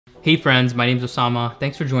Hey friends, my name is Osama.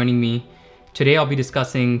 Thanks for joining me. Today I'll be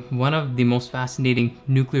discussing one of the most fascinating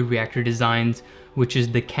nuclear reactor designs, which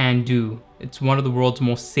is the CANDU. It's one of the world's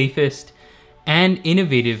most safest and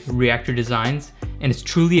innovative reactor designs, and it's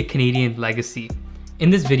truly a Canadian legacy.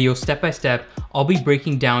 In this video, step by step, I'll be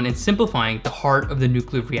breaking down and simplifying the heart of the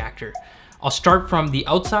nuclear reactor. I'll start from the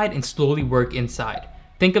outside and slowly work inside.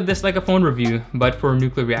 Think of this like a phone review, but for a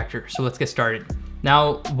nuclear reactor. So let's get started.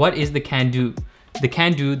 Now, what is the CANDU? The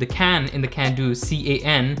CANDU, the CAN in the CANDU,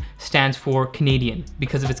 C-A-N, stands for Canadian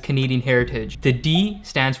because of its Canadian heritage. The D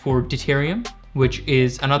stands for deuterium, which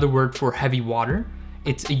is another word for heavy water.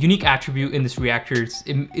 It's a unique attribute in this reactor.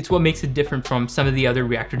 It's what makes it different from some of the other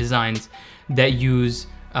reactor designs that use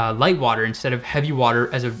light water instead of heavy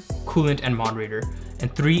water as a coolant and moderator.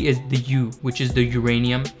 And 3 is the U, which is the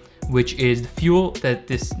uranium, which is the fuel that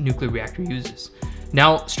this nuclear reactor uses.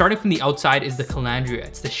 Now, starting from the outside is the Calandria.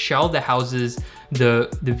 It's the shell that houses the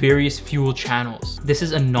various fuel channels. This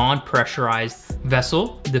is a non-pressurized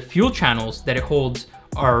vessel. The fuel channels that it holds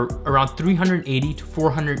are around 380 to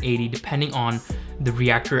 480, depending on the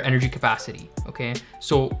reactor energy capacity, okay?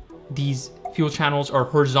 So these fuel channels are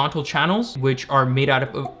horizontal channels, which are made out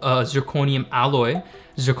of a zirconium alloy.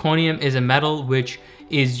 Zirconium is a metal which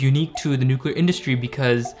is unique to the nuclear industry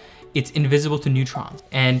because it's invisible to neutrons,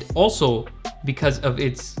 and also because of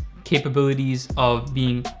its capabilities of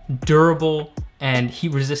being durable and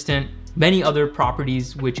heat resistant, many other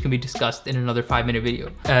properties which can be discussed in another 5-minute video.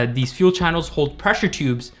 These fuel channels hold pressure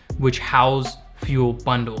tubes which house fuel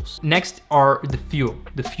bundles. Next are the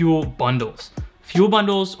fuel bundles. Fuel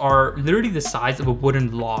bundles are literally the size of a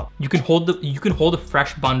wooden log. You can hold a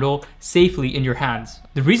fresh bundle safely in your hands.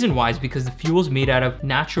 The reason why is because the fuel is made out of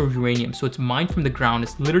natural uranium, so it's mined from the ground.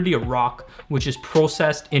 It's literally a rock which is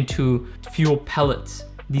processed into fuel pellets.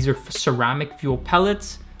 These are ceramic fuel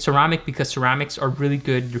pellets. Ceramic because ceramics are really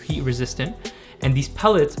good, they're heat resistant, and these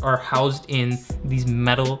pellets are housed in these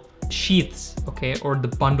metal sheaths, okay, or the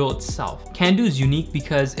bundle itself. CANDU is unique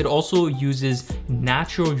because it also uses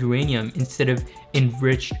natural uranium instead of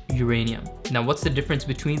enriched uranium. Now, what's the difference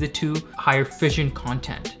between the two? Higher fission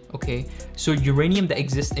content, okay? So uranium that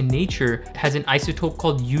exists in nature has an isotope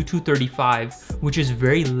called U-235, which is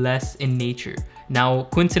very less in nature. Now,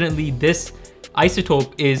 coincidentally, this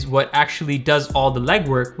isotope is what actually does all the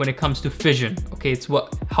legwork when it comes to fission, okay? It's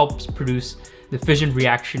what helps produce the fission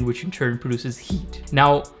reaction, which in turn produces heat.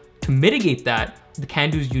 Now, to mitigate that, the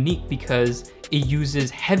CANDU is unique because it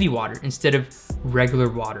uses heavy water instead of regular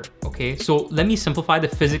water, okay? So let me simplify the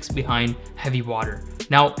physics behind heavy water.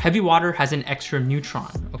 Now, heavy water has an extra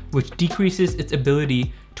neutron, which decreases its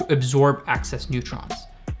ability to absorb excess neutrons.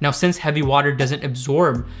 Now, since heavy water doesn't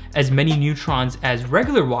absorb as many neutrons as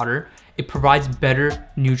regular water, it provides better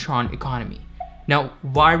neutron economy. Now,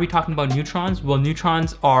 why are we talking about neutrons? Well,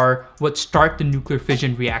 neutrons are what start the nuclear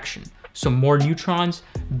fission reaction. So more neutrons,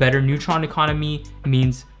 better neutron economy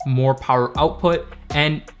means more power output,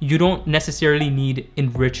 and you don't necessarily need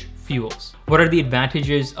enriched fuels. What are the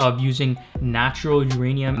advantages of using natural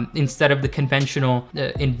uranium instead of the conventional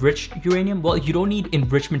enriched uranium? Well, you don't need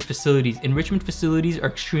enrichment facilities. Enrichment facilities are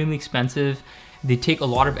extremely expensive. They take a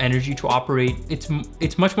lot of energy to operate.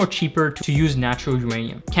 It's much more cheaper to use natural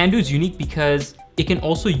uranium. CANDU is unique because it can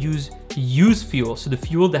also use used fuel. So the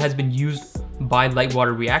fuel that has been used by light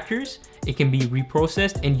water reactors, it can be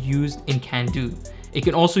reprocessed and used in CANDU. It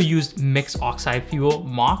can also use mixed oxide fuel,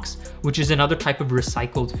 MOX, which is another type of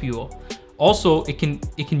recycled fuel. Also, it can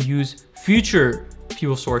use future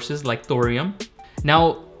fuel sources like thorium.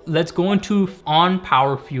 Now, let's go into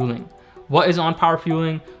on-power fueling. What is on-power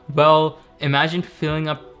fueling? Well, imagine filling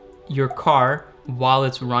up your car while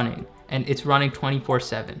it's running, and it's running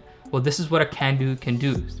 24/7. Well, this is what a CANDU can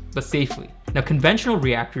do, but safely. Now, conventional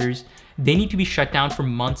reactors, they need to be shut down for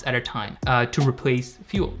months at a time to replace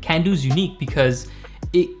fuel. CANDU is unique because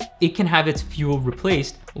it can have its fuel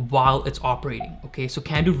replaced while it's operating, okay? So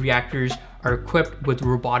CANDU reactors are equipped with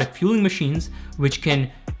robotic fueling machines, which can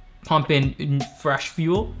pump in fresh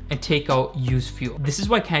fuel and take out used fuel. This is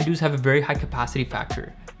why CANDUs have a very high capacity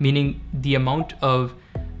factor, meaning the amount of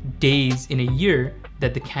days in a year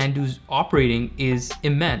that the CANDU's operating is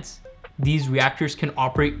immense. These reactors can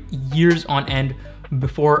operate years on end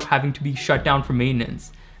before having to be shut down for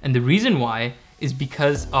maintenance. And the reason why is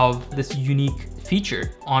because of this unique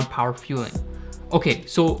feature on power fueling. Okay,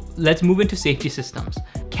 so let's move into safety systems.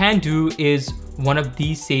 CANDU is one of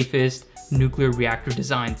the safest nuclear reactor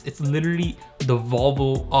designs. It's literally the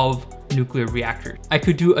Volvo of nuclear reactors. I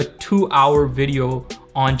could do a 2-hour video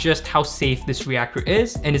on just how safe this reactor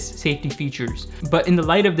is and its safety features. But in the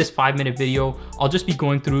light of this 5-minute video, I'll just be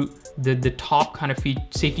going through the top kind of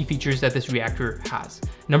safety features that this reactor has.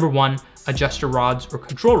 Number one, adjuster rods or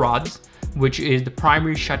control rods, which is the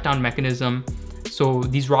primary shutdown mechanism. So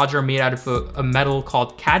these rods are made out of a metal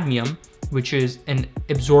called cadmium, which is an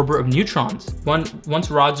absorber of neutrons.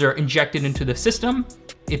 Once rods are injected into the system,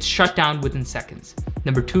 it's shut down within seconds.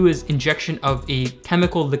 Number two is injection of a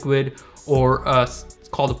chemical liquid or it's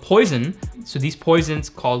called a poison. So these poisons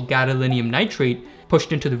called gadolinium nitrate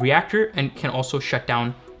pushed into the reactor and can also shut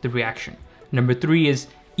down the reaction. Number three is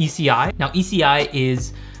ECI. Now ECI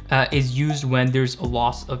is used when there's a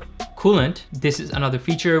loss of coolant. This is another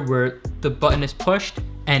feature where the button is pushed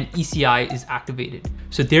and ECI is activated.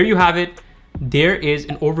 So there you have it. There is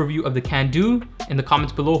an overview of the CANDU. In the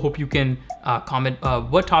comments below, hope you can comment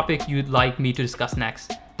what topic you'd like me to discuss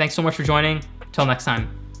next. Thanks so much for joining. Till next time,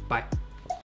 bye.